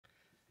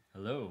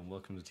Hello, and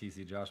welcome to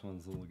TC Josh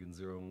One's Hooligan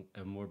Zero,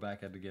 and we're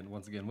back at it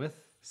once again with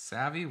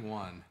Savvy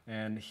 1.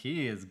 and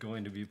he is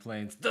going to be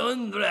playing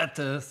Stone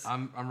Ratus.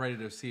 I'm ready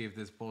to see if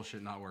this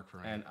bullshit not work for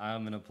me. And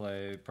I'm gonna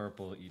play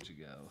purple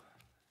Ichigo.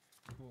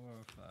 4,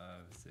 5,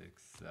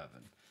 6, 7.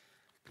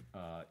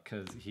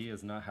 Cause he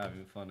is not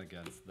having fun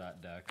against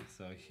that deck,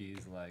 so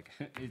he's like,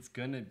 it's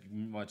gonna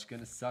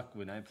suck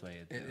when I play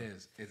it. It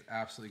is. It's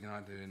absolutely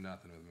not doing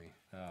nothing with me.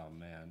 Oh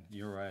man,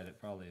 you're right. It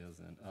probably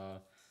isn't.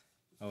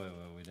 Oh wait,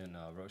 we didn't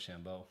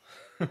Rochambeau.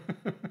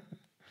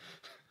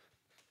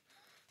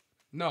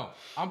 No,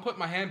 I'm putting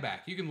my hand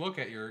back. You can look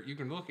at your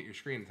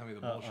screen and tell me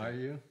the bullshit. Are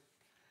you?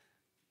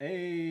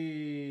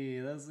 Hey,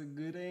 that's a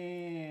good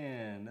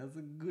hand. That's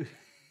a good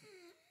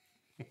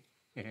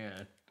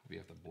hand. We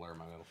have to blur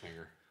my middle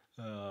finger.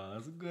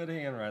 That's a good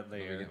hand right Let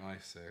me there. get my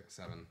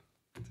 7.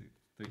 2,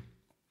 3,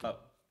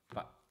 up,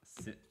 5,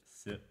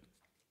 sit.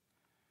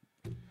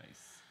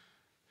 Nice.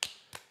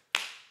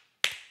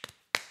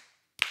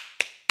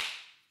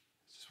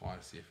 Just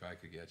wanted to see if I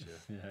could get you.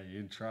 Yeah,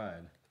 you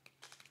tried.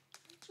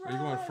 Are you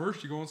going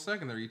first? You going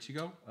second there,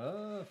 Ichigo?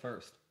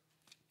 First.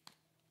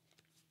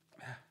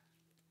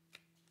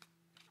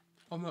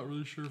 I'm not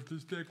really sure if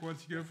this deck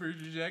wants to go first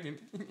or second.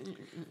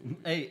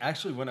 Hey,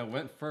 actually, when I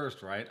went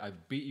first, right, I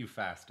beat you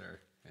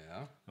faster.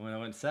 Yeah. And when I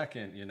went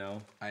second, you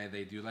know.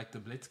 They do like the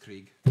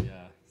Blitzkrieg.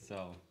 Yeah,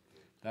 so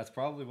that's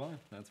probably why.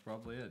 That's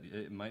probably it.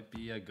 It might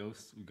be a go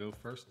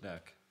first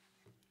deck.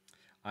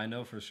 I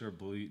know for sure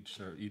Bleach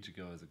or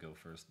Ichigo is a go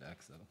first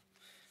deck, so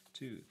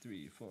 2,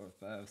 3, 4,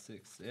 5,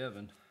 6,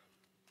 7.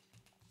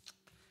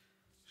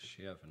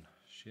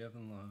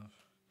 7 love.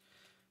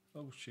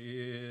 Oh,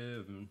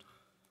 7.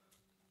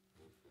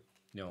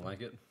 You don't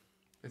like it?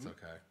 It's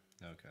okay.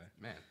 Okay.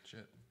 Man,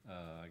 shit.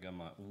 I got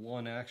my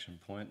 1 action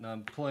point, and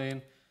I'm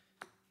playing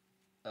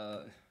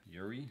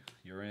Yuri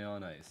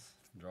on ice.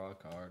 Draw a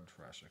card,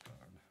 trash a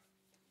card.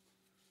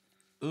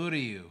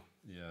 Uryu.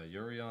 Yeah,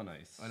 Yuri on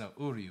ice. I know,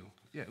 Uryu.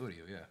 Yeah,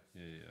 Uryu, yeah.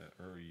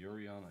 Yeah, or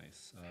Yuri on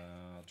ice.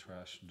 I'll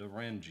trash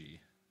Duranji.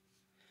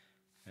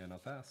 And I'll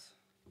pass.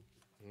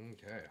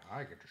 Okay,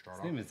 I get to start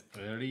His name is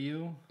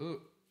Uryu.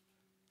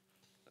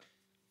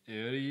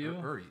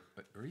 Uryu?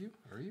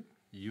 Uryu?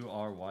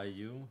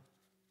 U-R-Y-U.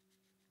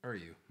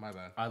 Uryu, my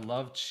bad. I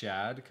love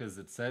Chad because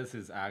it says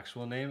his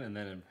actual name and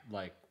then in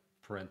like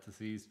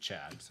parentheses,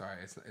 Chad.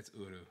 Sorry, it's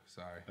Uru.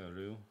 Sorry.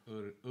 Uru.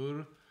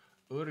 Uryu.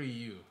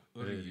 Uryu.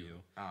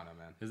 I don't know,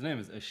 man. His name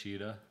is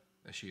Ishida.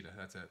 Ishida,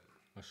 that's it.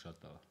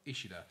 Ishida.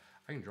 Ishida.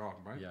 I can draw,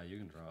 right? Yeah, you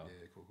can draw.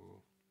 Yeah,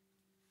 cool.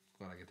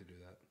 Glad I get to do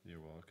that.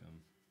 You're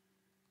welcome.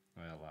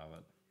 I allow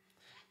it.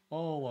 I'll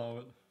allow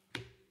it.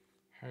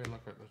 Hey,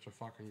 look at that's a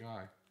fucking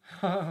guy.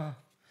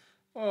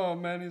 Oh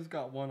man, he's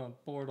got 1 on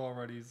board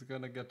already. He's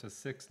gonna get to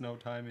 6 no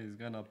time. He's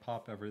gonna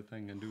pop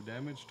everything and do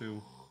damage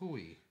to.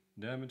 Hooey.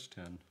 Damage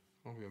 10.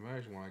 Won't be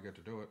amazing when I get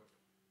to do it.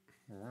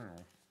 Wow.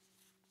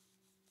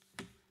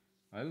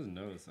 I just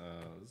noticed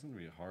this is gonna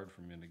be hard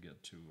for me to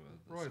get to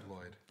this.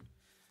 Lloyd.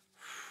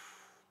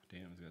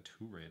 Damn, he's got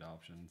 2 raid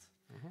options.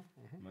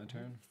 My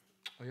turn.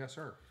 Oh yes,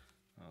 sir.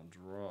 I'll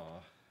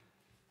draw.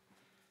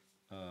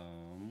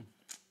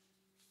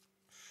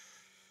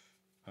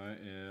 I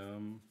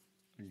am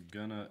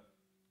gonna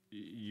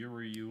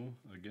Yuryu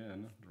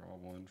again. Draw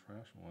 1,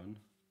 trash 1.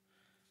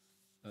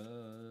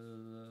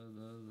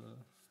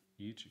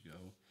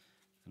 Ichigo,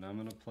 and I'm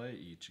gonna play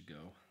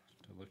Ichigo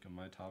to look at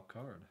my top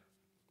card,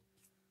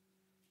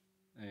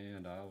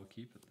 and I will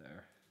keep it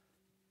there.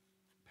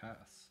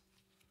 Pass.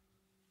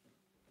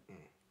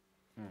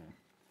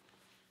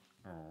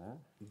 Oh.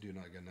 Do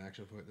not get an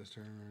action point this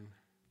turn.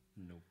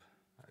 Nope.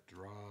 I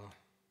draw.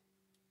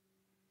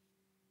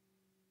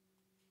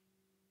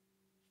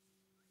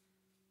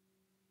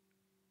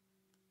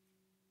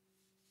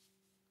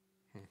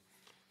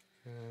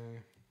 Okay.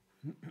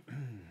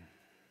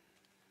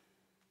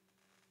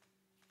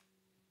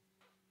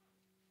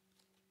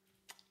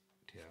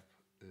 Tap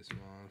this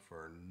one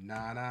for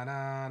na.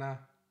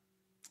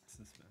 This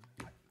is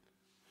bad.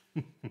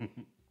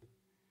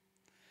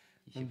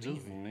 I'm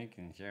just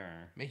making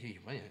sure. Make sure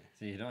you win it.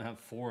 See, you don't have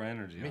 4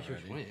 energy Make sure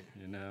already. you win it.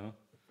 You know,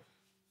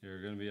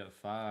 you're gonna be at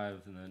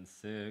 5 and then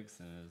 6,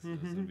 and it's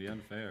gonna be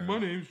unfair. My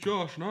name's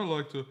Josh, and I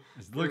like to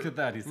Look at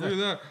that. He look said, at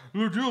that.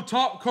 Reveal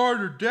top card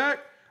of your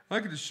deck. I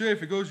can just say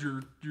if it goes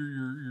your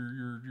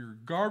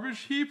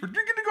garbage heap or dig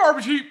in the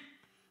garbage heap.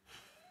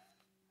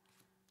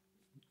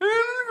 In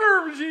the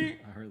garbage heap.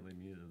 I hardly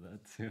needed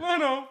that too. I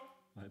know.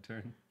 My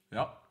turn.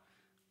 Yep.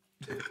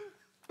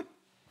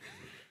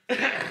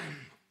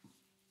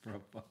 Bro,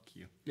 fuck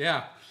you.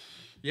 Yeah,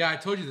 I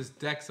told you this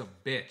deck's a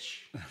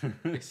bitch.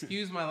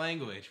 Excuse my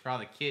language for all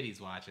the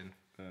kiddies watching.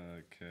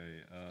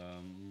 Okay.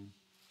 I'm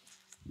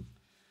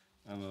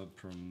gonna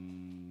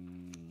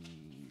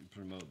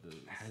promote this.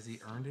 Has he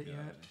earned it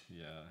yet?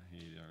 Yeah,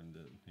 he earned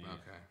it.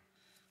 Okay.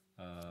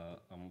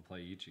 I'm gonna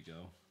play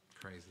Ichigo.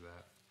 Crazy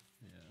that.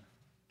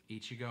 Yeah.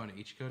 Ichigo and an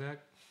Ichigo deck?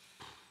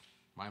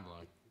 Mind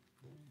blowing.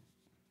 Yeah,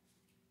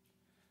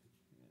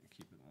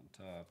 keep it on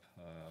top.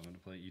 I'm gonna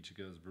play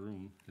Ichigo's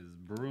broom. His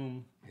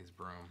broom. His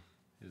broom.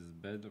 His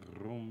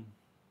bedroom.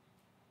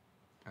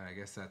 I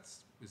guess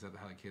is that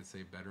how the kids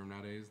say bedroom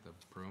nowadays? The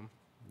broom.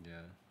 Yeah.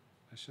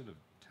 I should have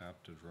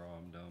tapped to draw.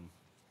 I'm dumb.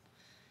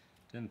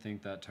 Didn't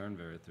think that turned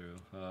very through.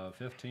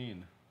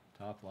 15.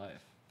 Top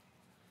life.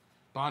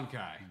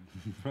 Bankai.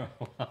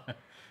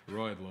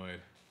 Roid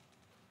Lloyd.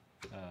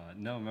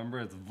 No, remember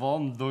it's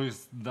Von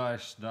Dois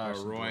dash dash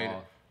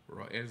Roid.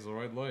 It's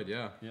Roid Lloyd,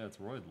 yeah. Yeah, it's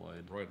Roid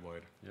Lloyd. Roid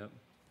Lloyd. Yep.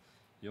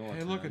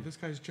 Hey, look at this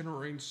guy's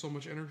generating so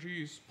much energy.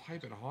 He's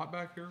piping hot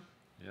back here.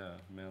 Yeah,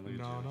 man, look at you.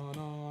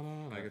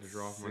 No. I get to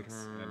draw for my 6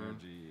 turn.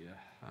 energy.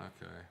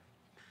 Okay.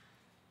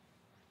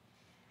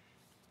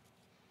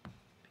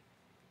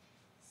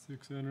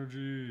 6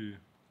 energy.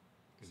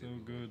 So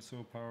good,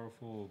 so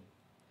powerful.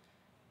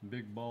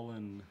 Big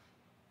ballin'.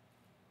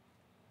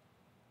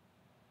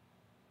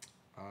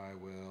 I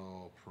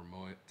will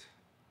promote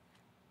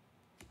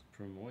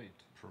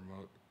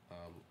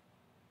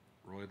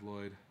Roid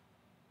Lloyd.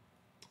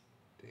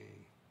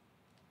 Dang.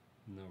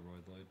 No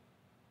Roid Lloyd.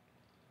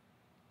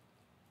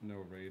 No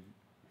raid.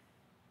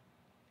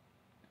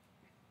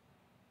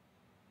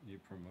 You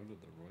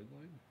promoted the Roid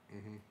Lloyd?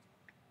 Mm-hmm.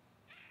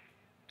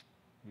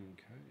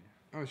 Okay.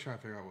 I was trying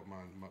to figure out what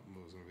my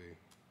move was going to be.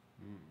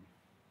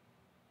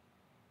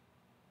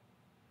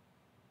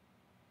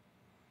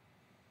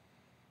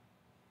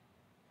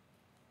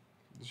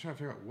 Just trying to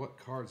figure out what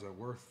cards are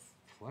worth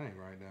playing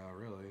right now,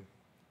 really.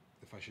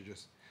 If I should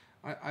just...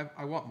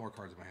 I want more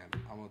cards in my hand.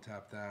 I'm going to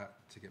tap that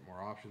to get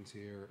more options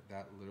here.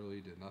 That literally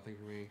did nothing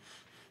for me.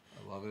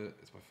 I love it.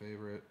 It's my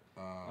favorite.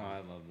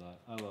 I love that.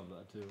 I love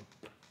that too.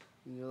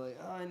 And you're like,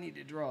 oh, I need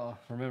to draw.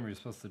 Remember, you're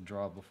supposed to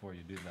draw before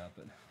you do that,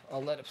 but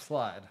I'll let it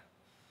slide.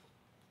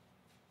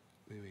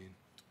 What do you mean?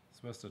 You're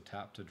supposed to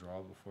tap to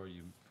draw before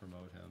you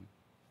promote him.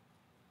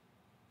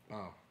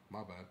 Oh,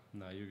 my bad.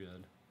 No, you're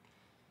good.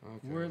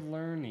 Okay. We're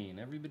learning.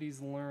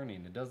 Everybody's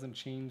learning. It doesn't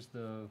change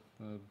the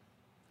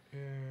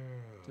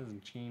it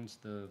doesn't change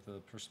the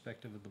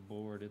perspective of the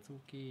board. It's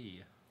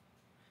okay.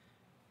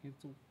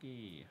 It's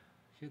okay.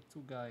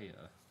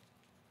 Hitsugaya.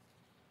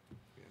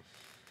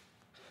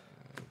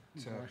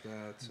 Tap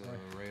that,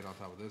 right on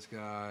top of this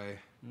guy.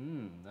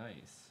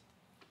 Nice.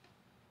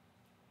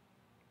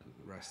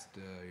 Rest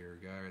your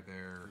guy right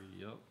there.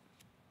 Yep.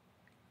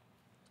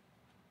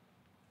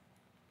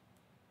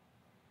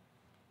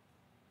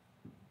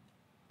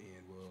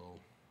 And we'll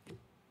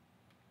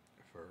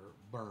for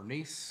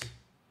Bernice,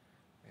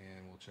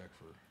 and we'll check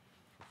for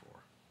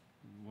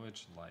 4.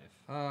 Which life?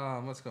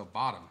 Let's go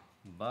bottom.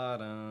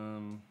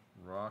 Bottom.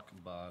 Rock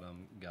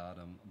bottom. Got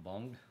him.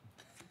 Bong.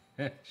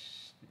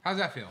 How's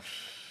that feel?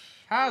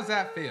 How's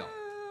that feel?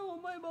 Oh,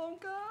 my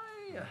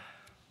bonkai.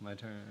 My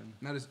turn.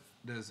 Now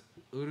does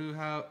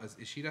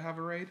Ishida have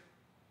a raid?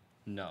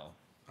 No.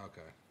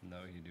 Okay.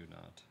 No, you do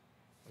not.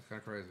 That's kind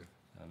of crazy.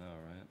 I know,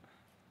 right?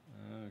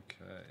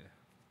 Okay.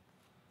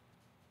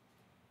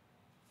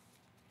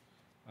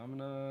 I'm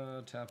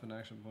gonna tap an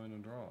action point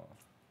and draw.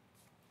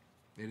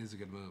 It is a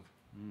good move.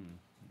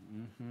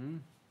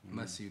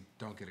 Unless you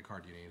don't get a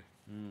card you need.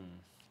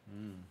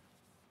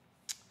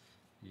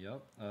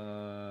 Yep.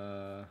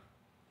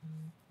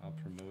 I'll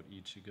promote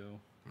Ichigo.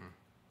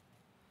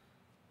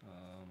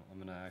 I'm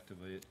gonna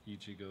activate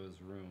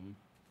Ichigo's room.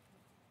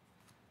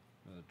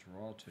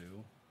 Draw 2.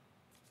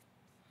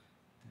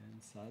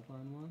 And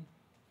sideline 1?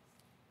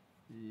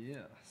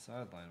 Yeah,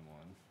 sideline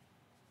 1.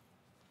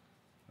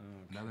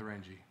 Okay. Another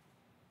Renji.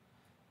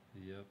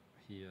 Yep,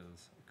 he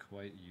is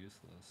quite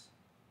useless.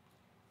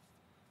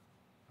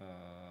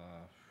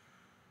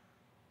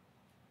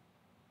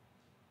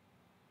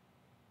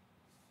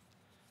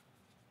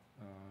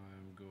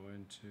 I'm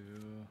going to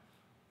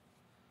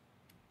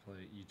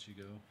play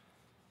Ichigo.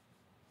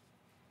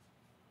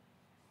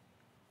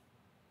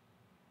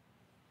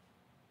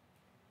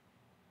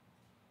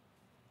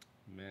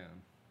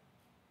 Man,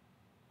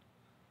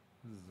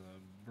 this is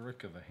a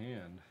brick of a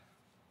hand.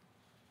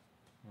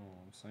 Oh,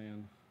 I'm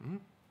saying.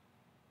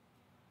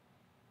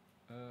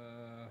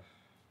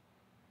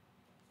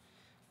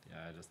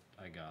 Yeah,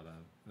 I gotta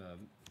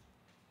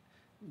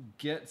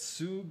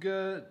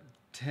Getsuga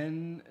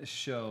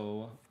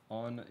Tensho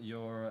on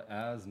your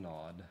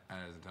Asnod.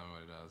 That doesn't tell me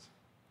what it does.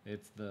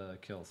 It's the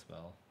kill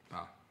spell.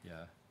 Ah.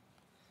 Yeah.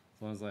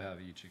 As long as I have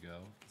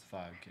Ichigo, it's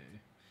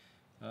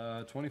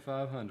 5k.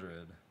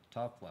 2500.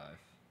 Top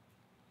life.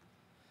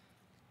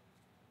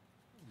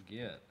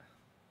 Get.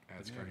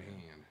 That's card in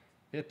hand.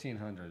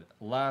 1500.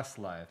 Last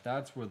life.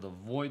 That's where the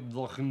void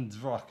looking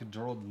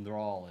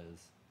drawl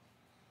is.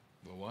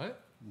 The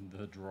what?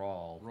 The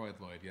drawl. Roid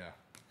Lloyd, yeah.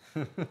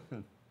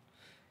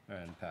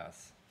 And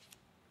pass.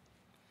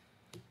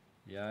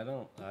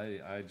 Yeah,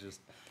 I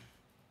just.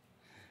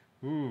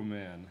 Ooh,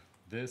 man.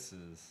 This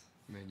is.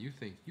 Man, you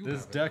think you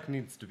This have deck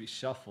needs to be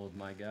shuffled,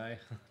 my guy.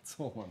 That's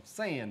all I'm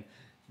saying.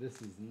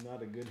 This is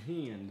not a good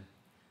hand.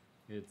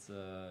 It's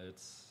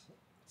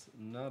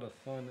not a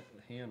fun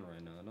hand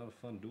right now. Not a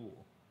fun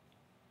duel.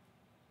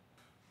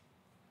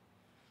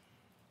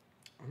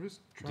 I'm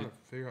just trying to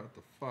figure out what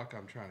the fuck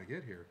I'm trying to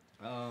get here.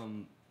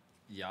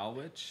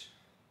 Yhwach.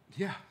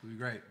 Yeah, it'd be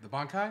great. The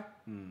Bankai?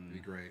 It'd be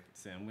great.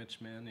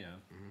 Sandwich man, yeah.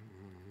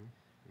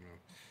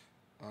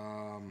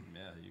 Yeah.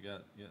 Yeah, you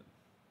you got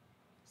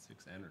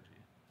 6 energy.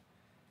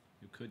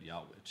 You could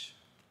Yhwach.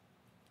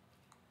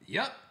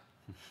 Yep.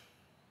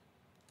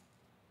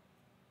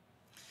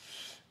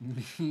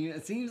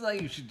 It seems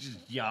like you should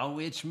just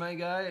Yhwach, my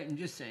guy. I'm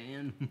just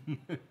saying.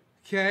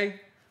 Okay.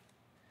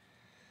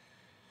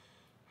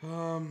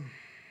 Yhwach?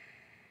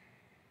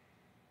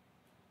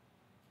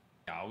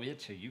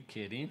 Are you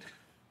kidding?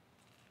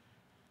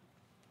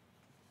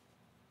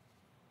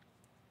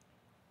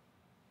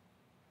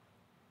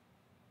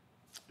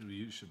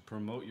 You should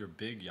promote your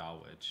big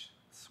Yhwach.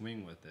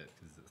 Swing with it,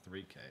 because it's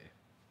 3K.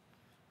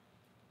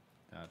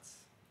 That's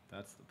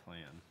the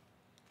plan.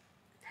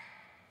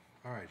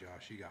 All right,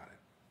 Josh, you got it.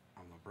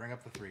 I'm gonna bring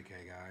up the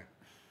 3K guy.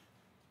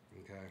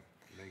 Okay,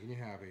 making you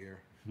happy here.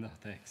 No,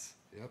 thanks.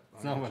 Yep.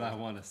 It's not what I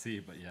want to see,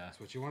 but yeah. That's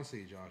what you want to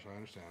see, Josh. I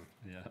understand.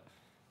 Yeah.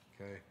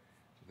 Okay.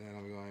 Then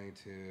I'm going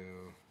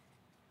to.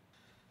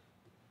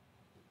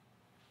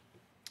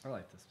 I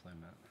like this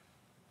playmat.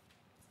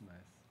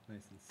 It's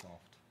nice and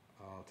soft.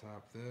 I'll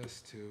tap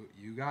this to.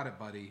 You got it,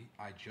 buddy.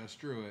 I just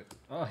drew it.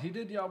 Oh, he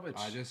did Yhwach.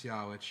 I just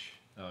Yhwach.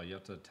 Oh, you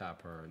have to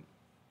tap her.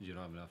 You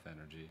don't have enough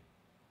energy.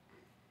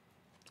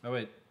 Oh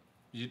wait,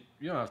 you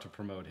don't have to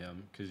promote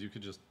him because you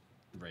could just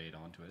raid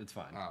onto it. It's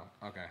fine. Oh,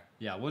 okay.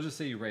 Yeah, we'll just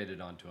say you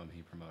raided onto him.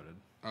 He promoted.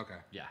 Okay.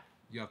 Yeah.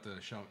 You have to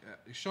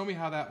show me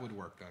how that would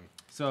work then.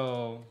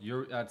 So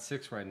you're at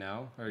 6 right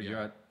now, or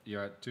Yeah.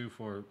 you're at 2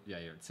 for you're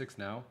at 6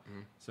 now.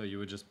 Mm-hmm. So you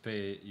would just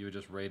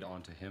raid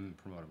onto him and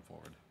promote him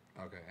forward.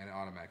 Okay, and it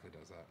automatically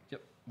does that.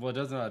 Yep. Well, it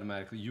doesn't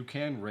automatically. You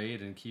can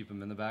raid and keep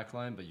him in the back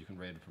line, but you can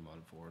raid and promote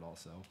him forward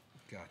also.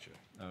 Gotcha.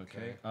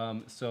 Okay.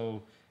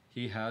 So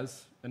he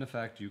has an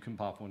effect. You can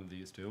pop one of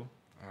these two.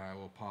 All right,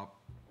 we'll pop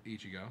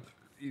Ichigo.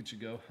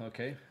 Ichigo.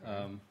 Okay.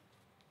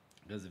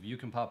 Because if you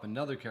can pop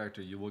another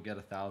character, you will get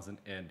 1,000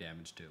 and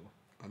damage too.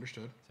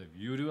 Understood. So if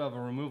you do have a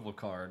removal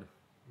card,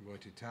 I'm going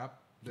to tap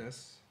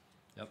this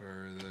Yep.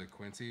 for the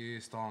Quincy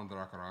Stalin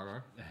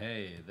Drakaraga.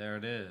 hey, there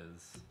it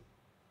is.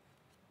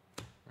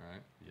 All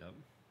right, Yep.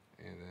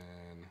 and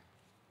then.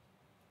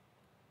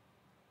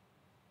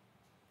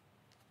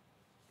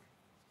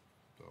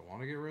 Do I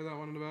want to get rid of that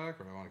one in the back,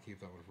 or do I want to keep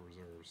that one for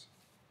reserves?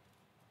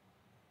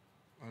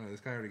 Oh no, this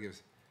guy already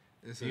gives.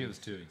 This He is- gives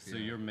 2. So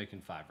yeah. you're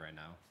making 5 right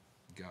now.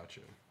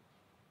 Gotcha.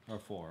 Or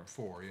 4.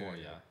 4, yeah. 4,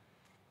 yeah.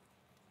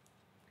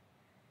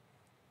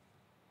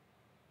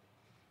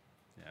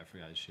 Yeah, I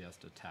forgot she has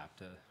to tap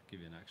to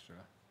give you an extra.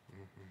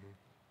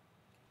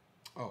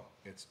 Oh,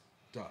 it's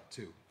dot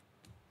 2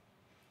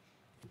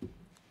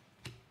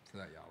 for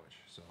that Yhwach.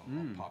 So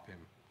I'll pop him,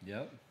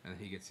 Yep. and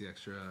he gets the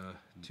extra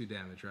 2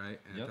 damage, right?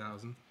 And Yep.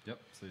 1,000.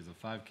 Yep. So he's a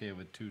 5K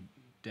with 2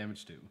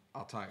 damage too.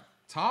 I'll type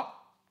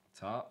top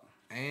Top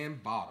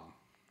and bottom.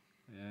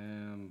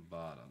 and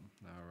bottom.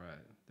 All right.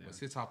 Let's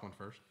see the top one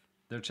first.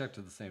 They're checked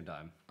at the same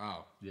time.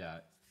 Oh,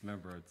 Yeah.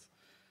 Remember, it's.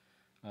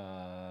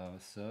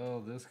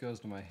 So this goes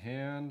to my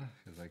hand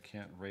because I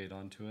can't raid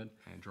onto it.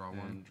 and draw And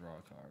one. draw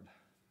a card.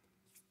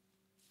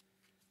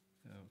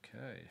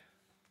 Okay.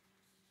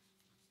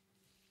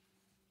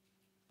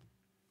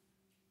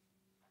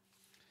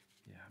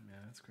 Yeah,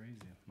 man, that's crazy.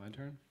 My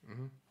turn?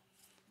 Mm-hmm.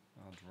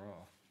 I'll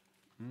draw.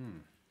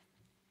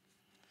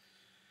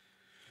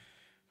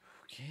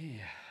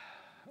 Okay.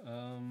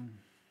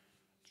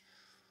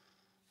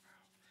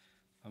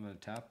 I'm gonna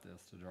tap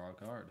this to draw a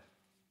card.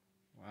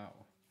 Wow.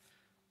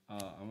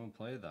 I'm gonna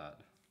play that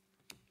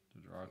to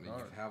draw a You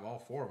card. have all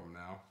 4 of them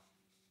now.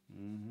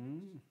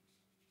 Mm-hmm.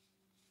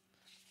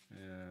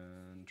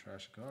 And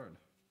trash a card.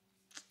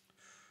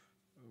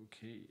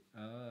 Okay.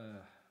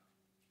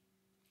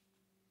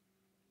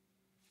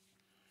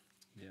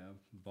 Yeah,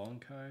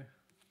 Bonkai.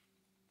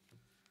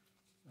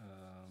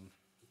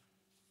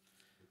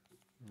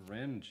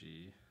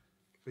 Renji.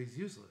 But he's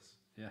useless.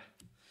 Yeah.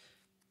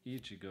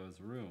 Ichigo's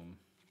room.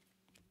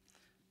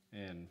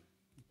 And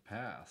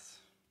pass.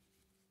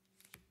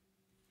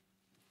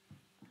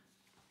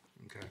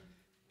 Okay.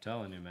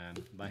 Telling you, man,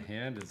 my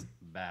hand is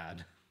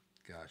bad.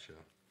 Gotcha.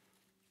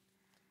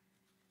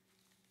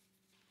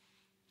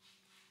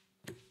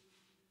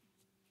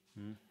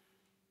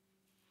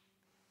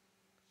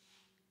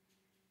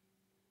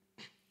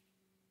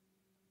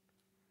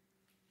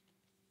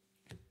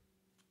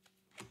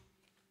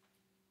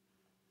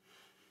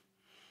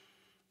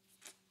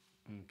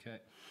 Okay.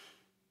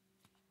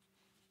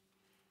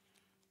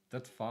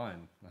 That's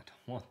fine. I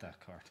don't want that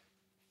card.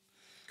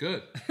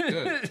 Good.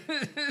 Good.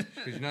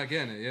 Because you're not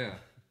getting it, yeah.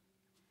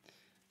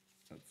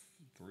 That's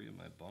 3 of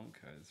my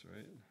Bonkais,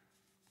 right?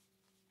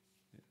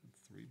 Yeah, it's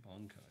 3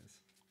 Bonkais.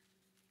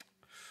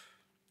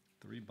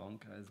 3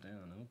 Bonkais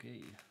down.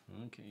 Okay.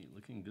 Okay.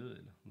 Looking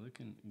good.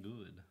 Looking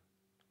good.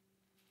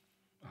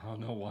 I don't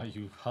know why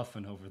you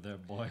huffing over there,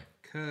 boy.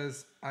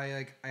 Because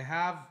I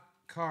have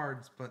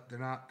cards, but they're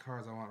not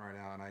cards I want right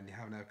now, and I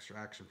have an extra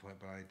action point,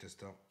 but I just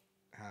don't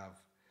have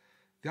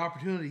the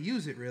opportunity to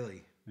use it,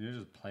 really. You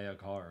just play a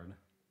card.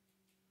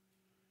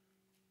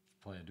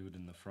 Play a dude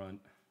in the front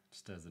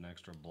just as an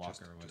extra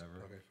blocker or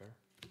whatever. Okay, fair.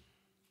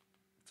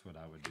 That's what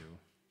I would do.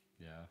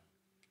 Yeah.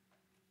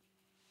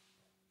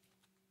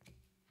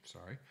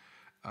 Sorry.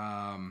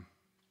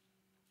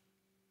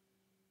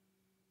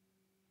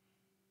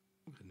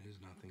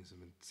 use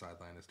him in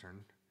sideline his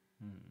turn.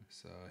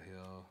 So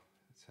he'll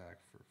attack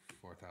for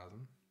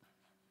 4,000.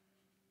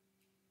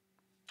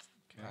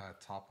 Okay.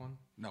 Top one?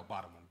 No,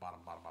 bottom one. Bottom.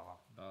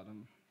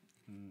 Bottom.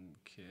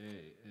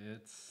 Okay,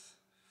 it's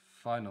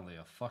finally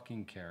a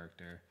fucking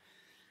character.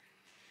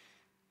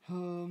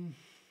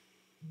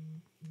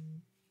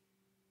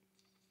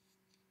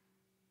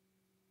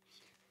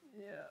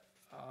 Yeah,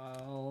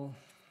 I'll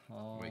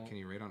Wait, can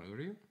you rate on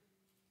Uryu?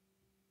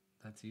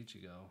 That's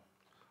Ichigo.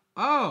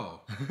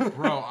 Oh,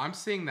 bro, I'm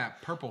seeing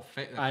that purple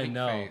face. I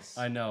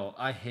know.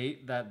 I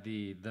hate that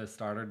the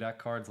starter deck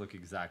cards look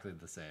exactly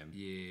the same.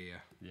 Yeah.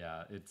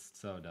 Yeah, it's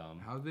so dumb.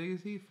 How big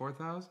is he?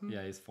 4,000?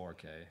 Yeah, he's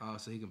 4K. Oh,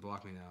 so he can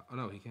block me now. Oh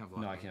no, he can't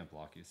block. No, me. I can't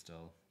block you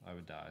still. I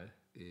would die.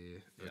 Yeah.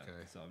 Yeah,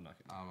 Okay. so I'm not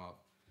gonna. I'm up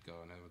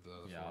going in with the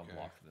other 4K. Yeah, I'll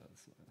block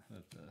this.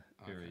 At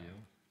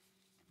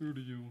the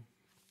Uryu.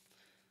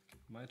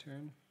 My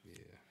turn.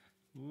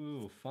 Yeah.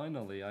 Ooh,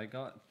 finally I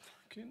got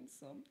fucking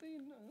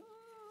something.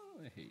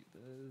 I hate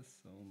this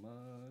so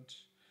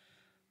much.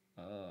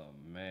 Oh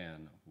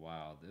man,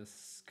 wow,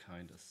 this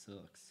kind of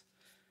sucks.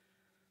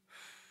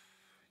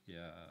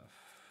 Yeah,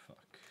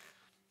 fuck.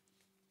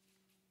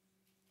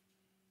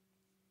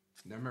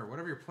 Now remember,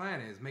 whatever your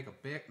plan is, make a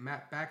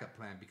backup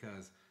plan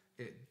because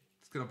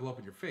it's gonna blow up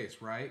in your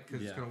face, right?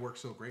 Because it's gonna work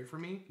so great for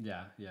me.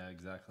 Yeah,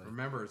 exactly.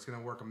 Remember, it's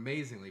gonna work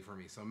amazingly for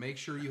me. So make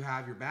sure you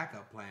have your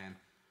backup plan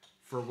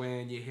for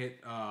when you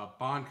hit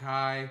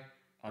Bankai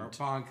or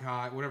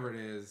Bankai, whatever it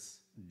is.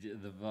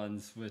 The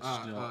ones which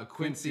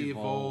Quincy,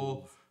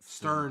 Vol,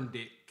 Stern,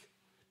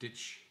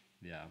 Ditch.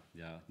 Yeah.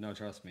 No,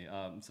 trust me.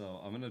 So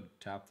I'm gonna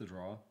tap the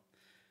draw.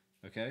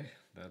 Okay,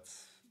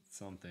 that's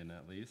something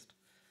at least.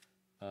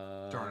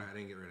 Darn it, I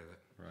didn't get rid of it.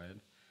 Right.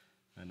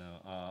 I know.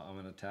 I'm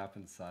gonna tap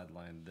and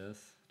sideline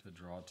this to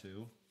draw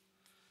 2.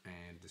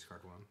 And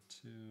discard 1.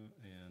 2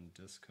 and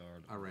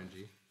discard. A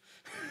Renji.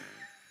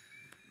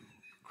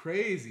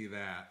 Crazy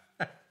that.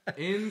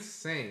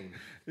 Insane.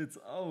 It's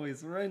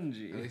always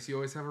Renji. At least you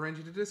always have a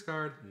Renji to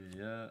discard.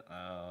 Yeah,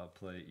 I'll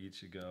play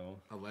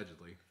Ichigo.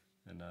 Allegedly.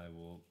 And I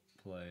will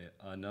play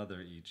another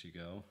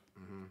Ichigo.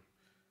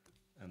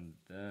 And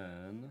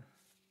then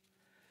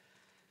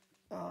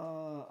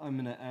I'm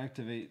going to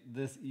activate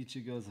this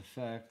Ichigo's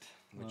effect.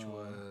 Which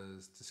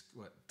was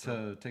what?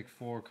 To take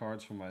 4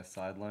 cards from my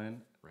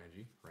sideline.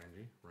 Renji.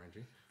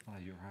 Oh,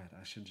 you're right.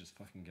 I should just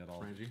fucking get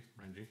all... Renji.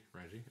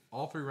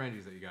 All 3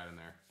 Renjis that you got in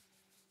there.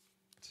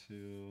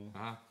 2,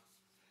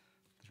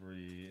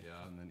 3,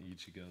 and then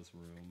Ichigo's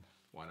room.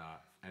 Why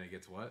not? And it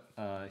gets what?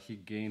 He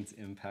gains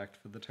impact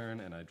for the turn,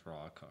 and I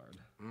draw a card.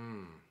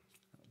 I'll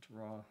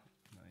draw.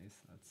 Nice.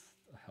 That's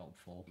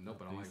helpful.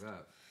 Nope, I don't like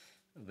that.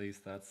 At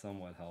least that's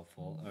somewhat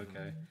helpful.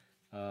 Okay.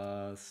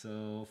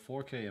 So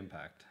 4K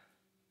impact.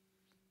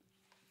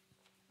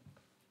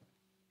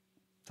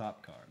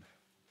 Top card.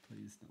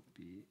 Please don't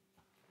be...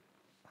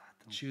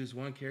 Choose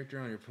one character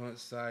on your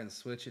opponent's side and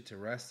switch it to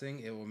resting.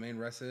 It will remain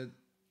rested.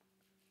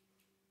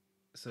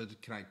 So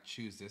can I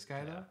choose this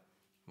guy though?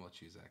 We'll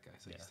choose that guy,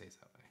 so he stays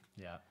that way.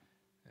 Yeah.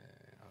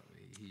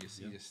 He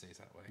just stays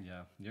that way.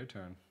 Yeah. Your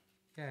turn.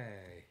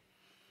 Yay.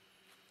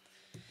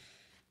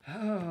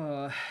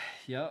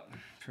 Yep.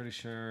 Pretty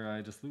sure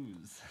I just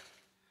lose.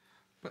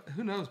 But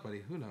who knows,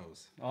 buddy? Who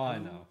knows? Oh, I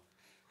know.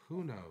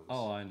 Who knows?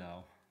 Oh, I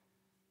know.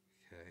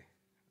 Okay.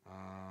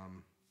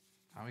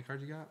 How many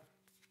cards you got?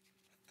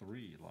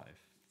 3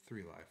 life.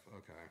 3 life.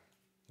 Okay.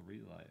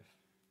 3 life.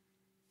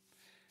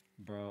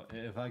 Bro,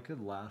 if I could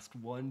last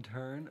 1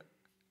 turn,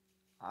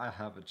 I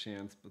have a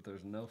chance, but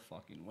there's no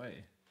fucking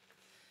way.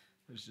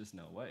 There's just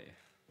no way.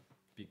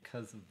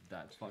 Because of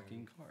that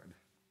fucking card.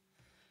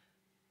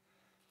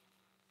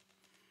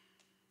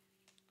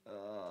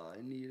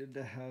 I needed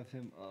to have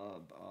him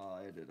up.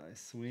 Did I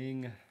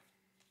swing?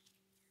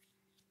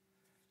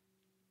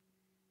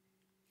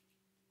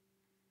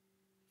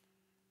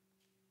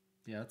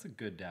 Yeah, it's a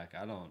good deck.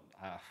 I don't...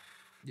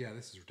 Yeah,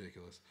 this is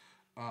ridiculous.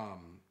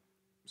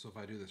 So if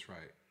I do this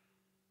right,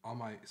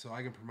 so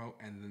I can promote,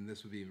 and then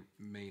this would be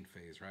main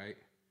phase, right?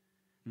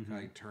 Can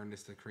I turn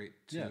this to create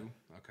 2? Yeah.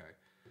 Okay.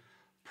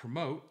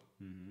 Promote.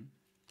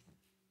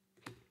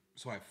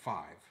 So I have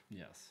 5.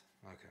 Yes.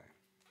 Okay.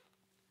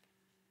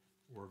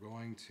 We're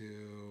going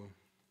to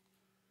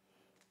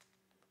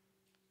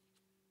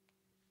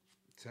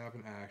tap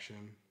an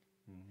action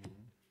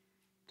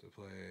to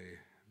play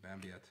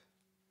Bambiette.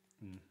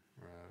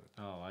 Right.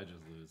 Oh, I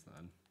just lose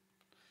then.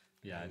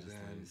 Yeah, And I just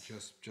then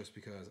lose. just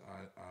because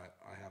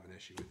I have an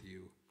issue with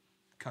you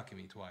cucking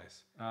me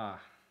twice.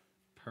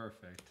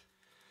 Perfect.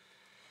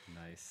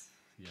 Nice.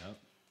 Yep.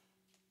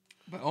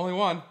 But only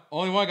one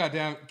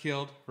got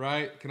killed,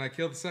 right? Can I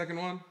kill the second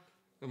one?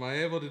 Am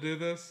I able to do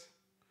this?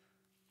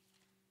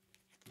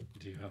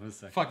 Do you have a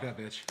second? Fuck that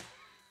bitch.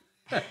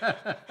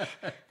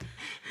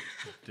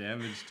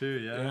 Damage too,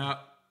 yeah.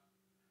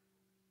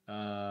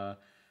 Yeah.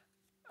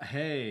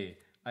 Hey,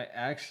 I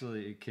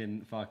actually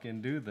can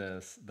fucking do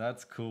this.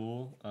 That's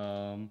cool.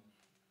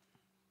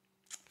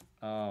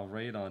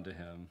 Raid onto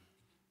him.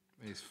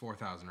 He's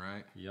 4,000,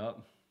 right?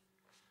 Yup.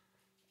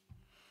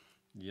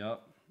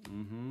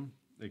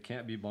 it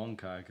can't be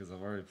Bonkai because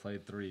I've already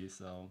played 3.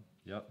 So,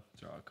 yep,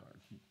 draw a card.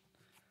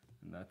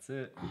 And that's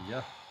it.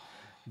 Yeah.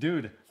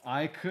 Dude,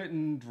 I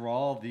couldn't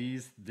draw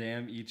these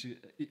damn each. Do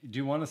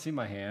you want to see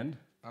my hand?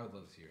 I would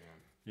love to see your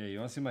hand. Yeah, you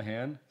want to see my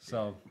hand?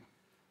 So,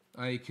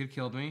 You could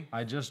kill me.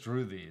 I just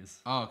drew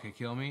these. Oh, okay,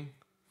 kill me.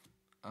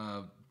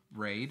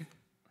 Raid.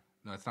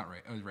 No, it's not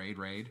raid. Oh,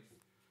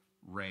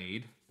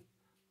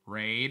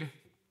 raid.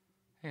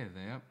 Hey,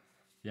 there.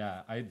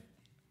 Yeah,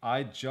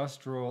 I just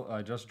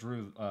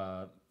drew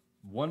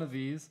one of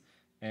these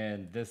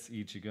and this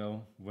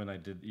Ichigo when I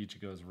did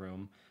Ichigo's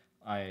room.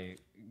 I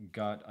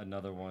got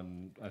another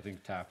one, I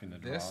think, tapping to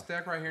draw. This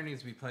deck right here needs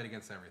to be played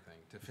against everything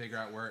to figure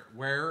out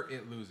where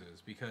it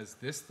loses, because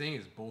this thing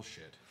is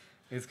bullshit.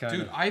 It's kind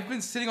Dude, of... I've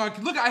been sitting on...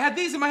 Look, I had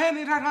these in my hand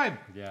the entire time.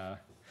 Yeah.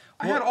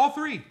 I had all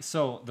 3.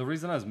 So the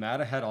reason I was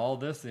mad, I had all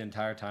this the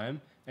entire time.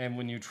 And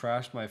when you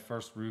trashed my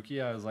first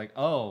Rookie, I was like,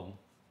 oh,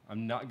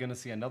 I'm not going to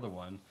see another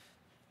one.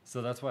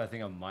 So that's why I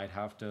think I might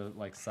have to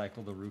like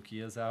cycle the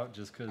Rukias out,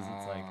 just because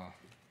it's like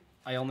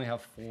I only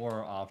have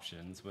 4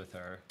 options with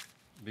her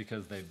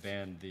because they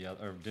banned the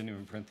other, or didn't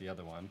even print the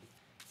other one.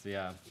 So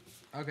yeah.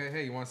 Okay,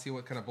 hey, you want to see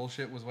what kind of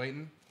bullshit was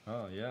waiting?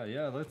 Oh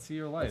yeah. Let's see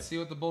your life. Let's see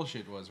what the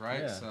bullshit was,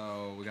 right? Yeah.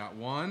 So we got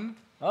 1.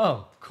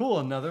 Oh, cool.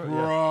 Another.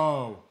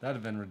 Bro. Yeah. That'd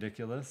have been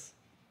ridiculous.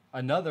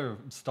 Another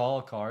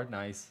stall card.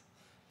 Nice.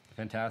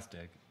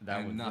 Fantastic.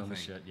 That would nothing. the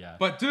shit. Yeah.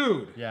 But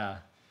dude. Yeah.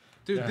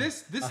 Dude, Yeah.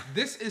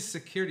 this is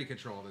security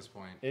control at this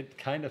point. It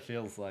kind of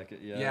feels like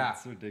it. Yeah. Yeah.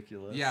 It's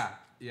ridiculous.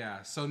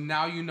 Yeah. So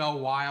now you know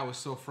why I was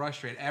so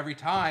frustrated. Every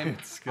time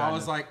I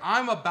was kinda- like,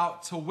 I'm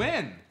about to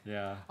win.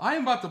 Yeah. I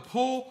am about to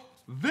pull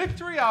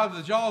victory out of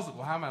the jaws.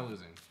 Well, how am I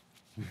losing?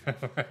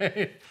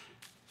 Right.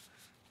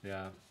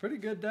 Yeah. Pretty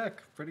good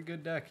deck.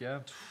 Yeah.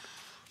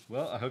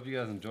 Well, I hope you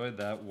guys enjoyed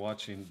that,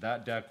 watching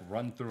that deck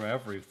run through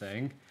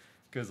everything,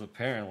 because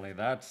apparently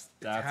that's.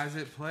 Has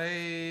it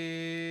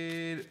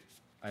played?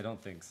 I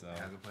don't think so. It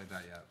hasn't played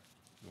that yet.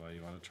 Well,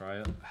 you want to try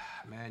it?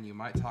 Man, you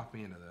might talk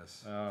me into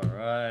this. All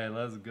right,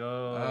 let's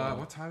go.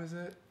 What time is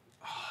it?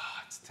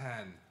 Oh, it's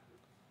 10.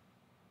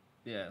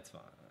 Yeah, it's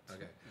fine.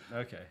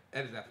 Okay.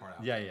 Edit that part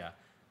out. Yeah.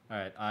 All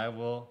right, I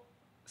will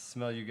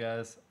smell you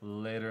guys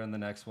later in the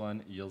next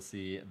one. You'll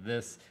see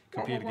this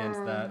compete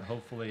against that.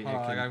 Hopefully, Hold it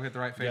on, can I gotta get the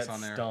right face get on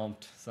there.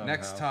 stumped somehow.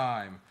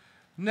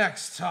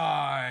 Next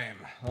time.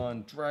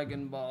 On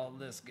Dragon Ball,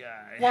 this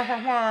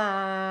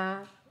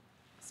guy.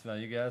 Smell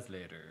you guys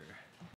later.